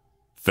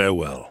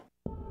 farewell.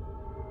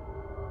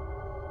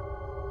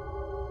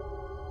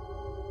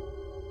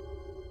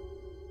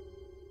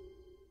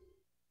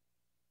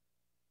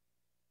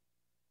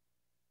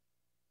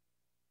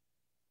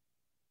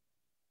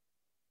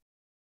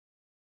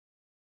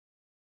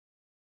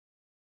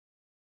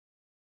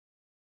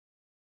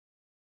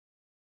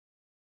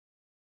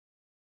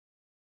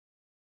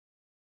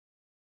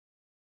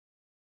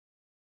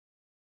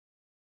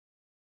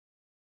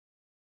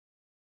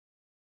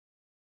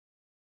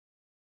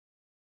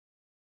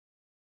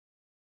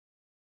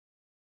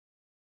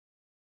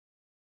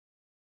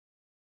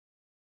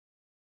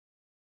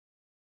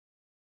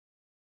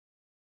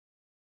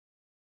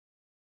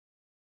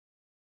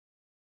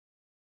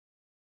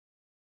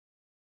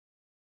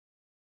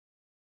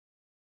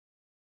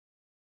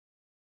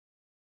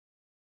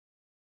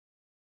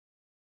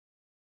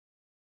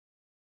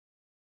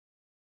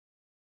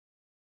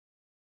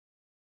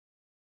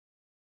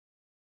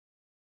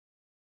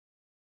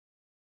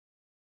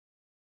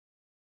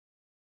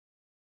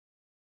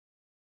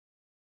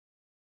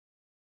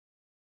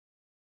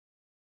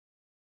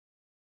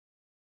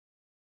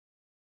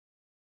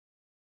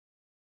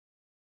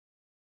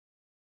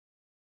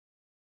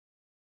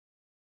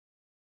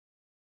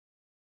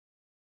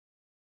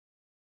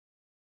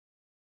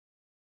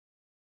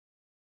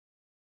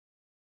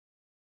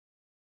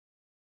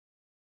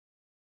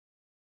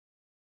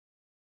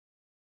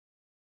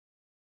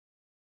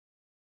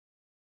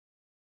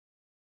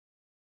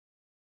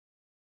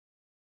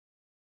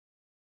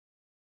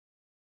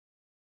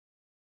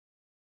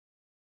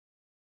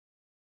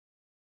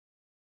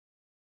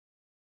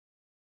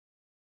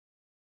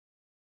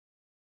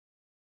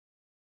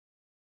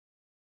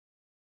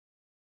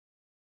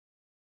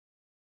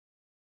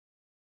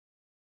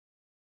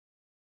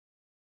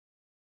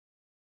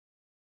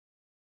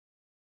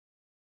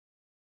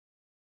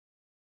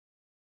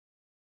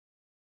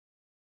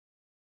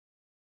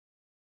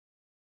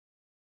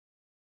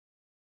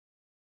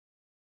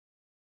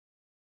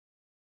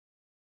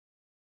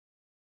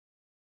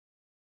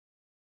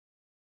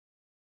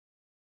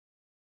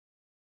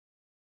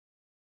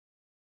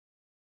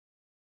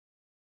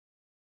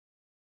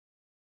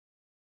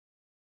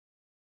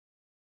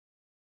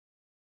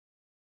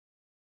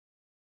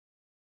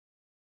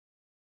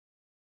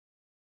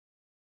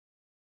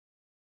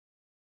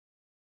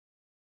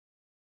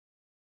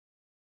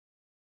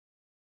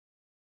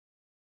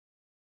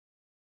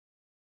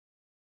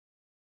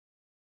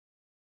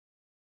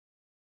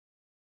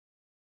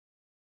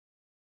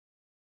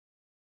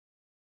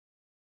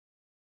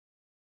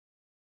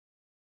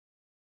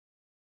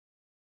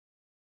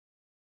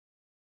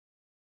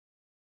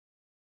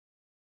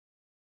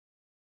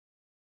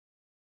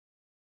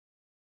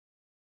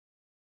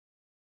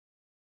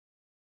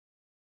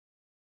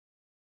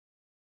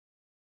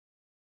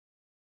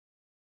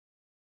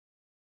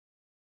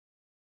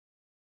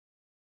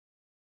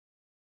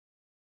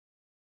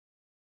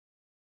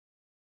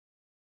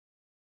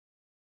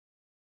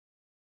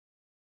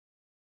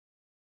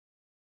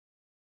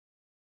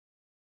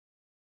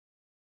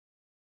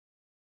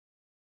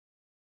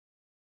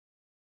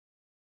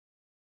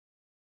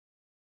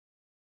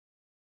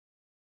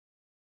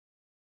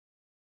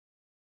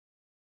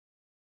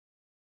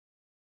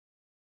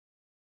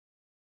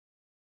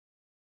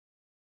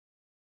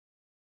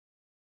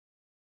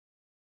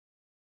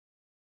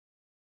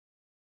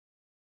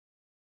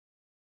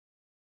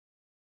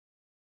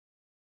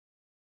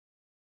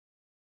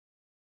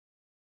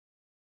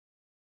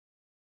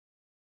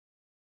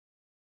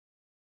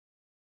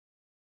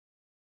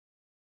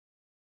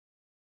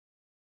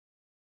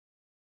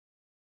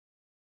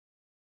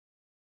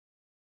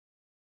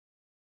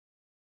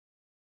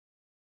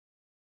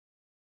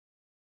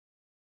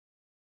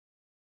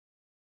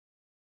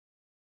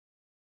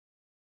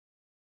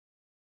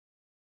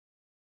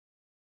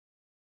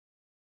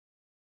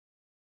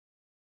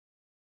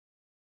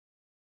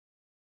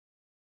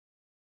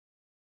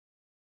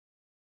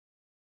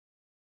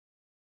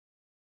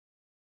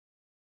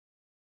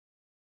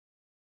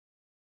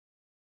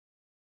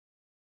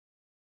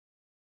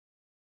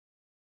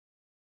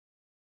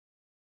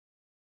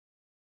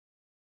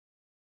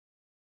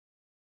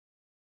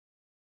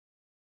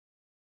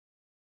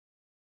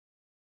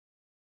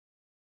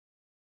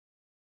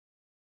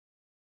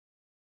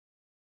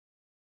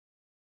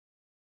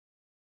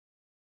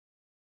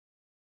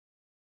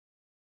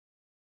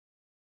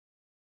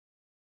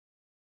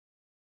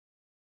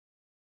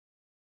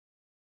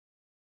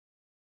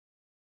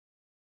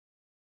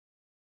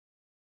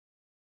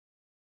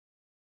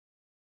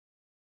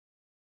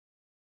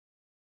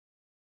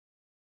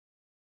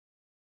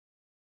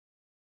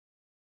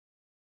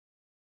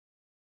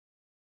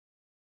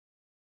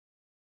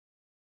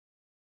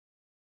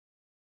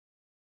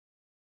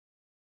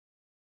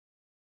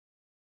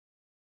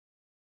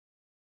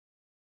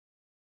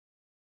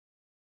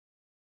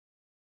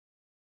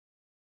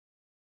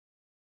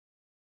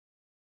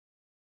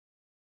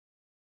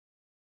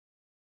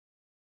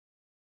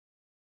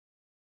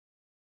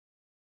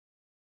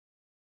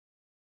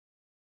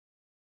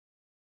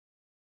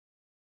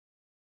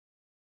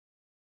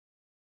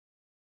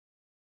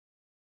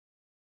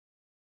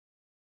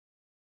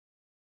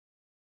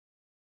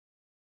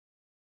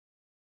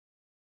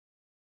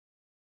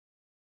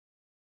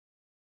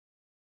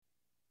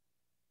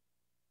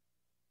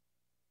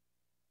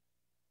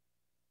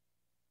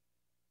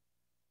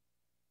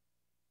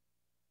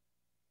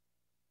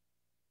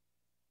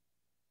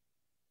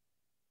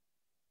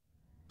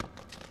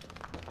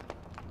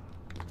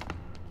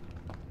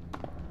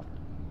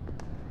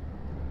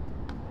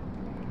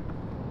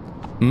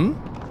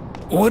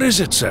 What is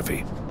it,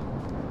 Sevi?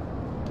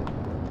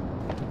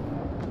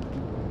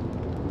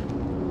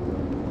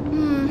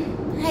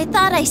 I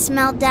thought I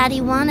smelled Daddy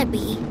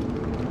Wannabe.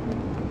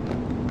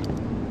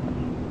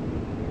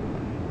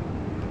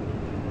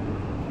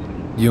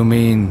 You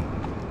mean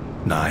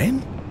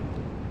 9?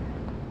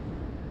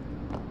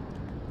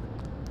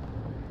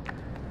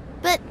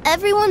 But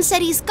everyone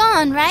said he's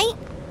gone, right?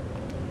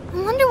 I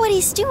wonder what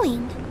he's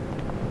doing.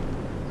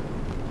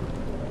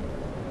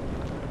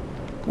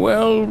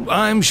 Well,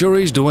 I'm sure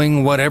he's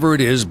doing whatever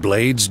it is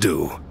blades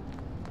do.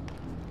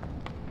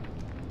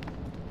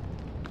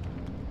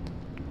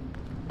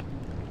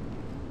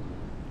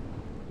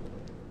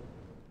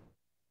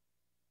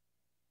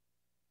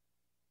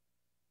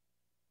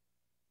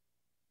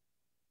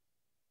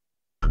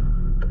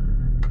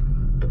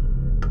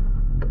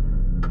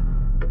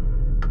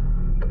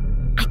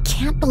 I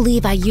can't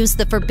believe I used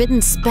the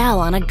forbidden spell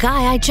on a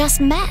guy I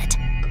just met.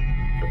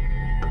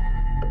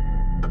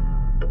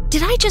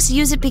 Did I just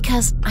use it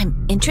because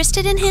I'm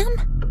interested in him?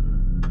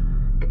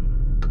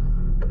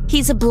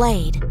 He's a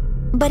blade,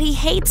 but he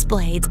hates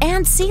blades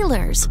and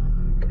sealers.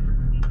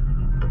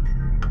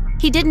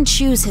 He didn't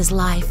choose his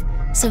life,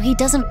 so he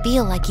doesn't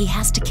feel like he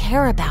has to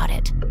care about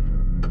it.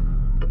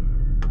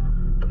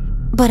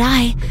 But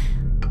I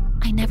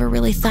never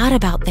really thought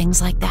about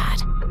things like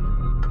that.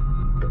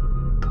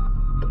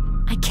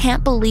 I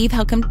can't believe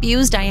how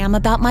confused I am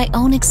about my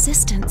own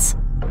existence.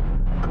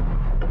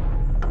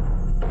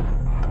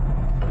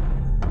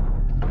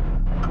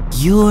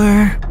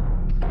 You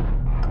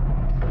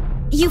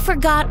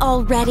forgot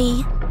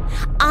already?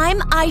 I'm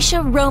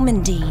Aisha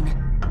Romandine.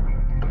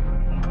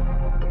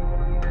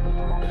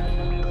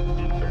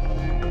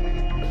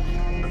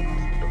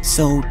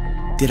 So,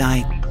 did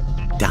I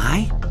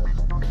die?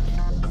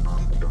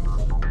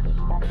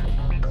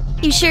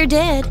 You sure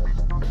did.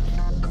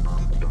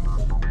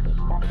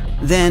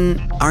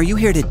 Then, are you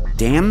here to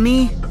damn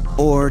me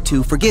or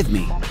to forgive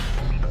me?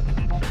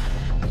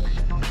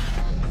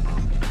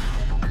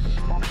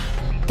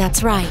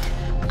 That's right.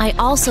 I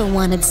also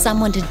wanted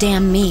someone to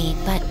damn me,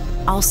 but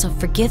also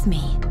forgive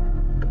me.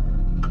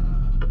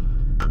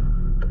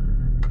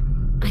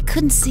 I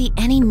couldn't see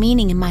any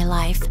meaning in my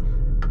life.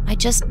 I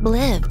just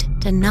lived,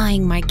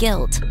 denying my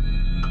guilt.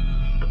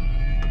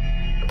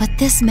 But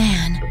this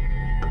man...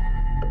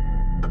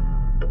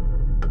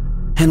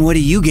 And what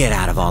do you get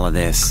out of all of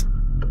this?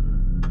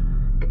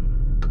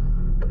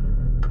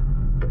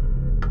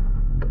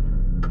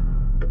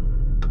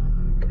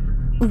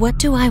 What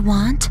do I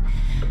want?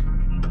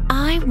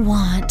 I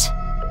want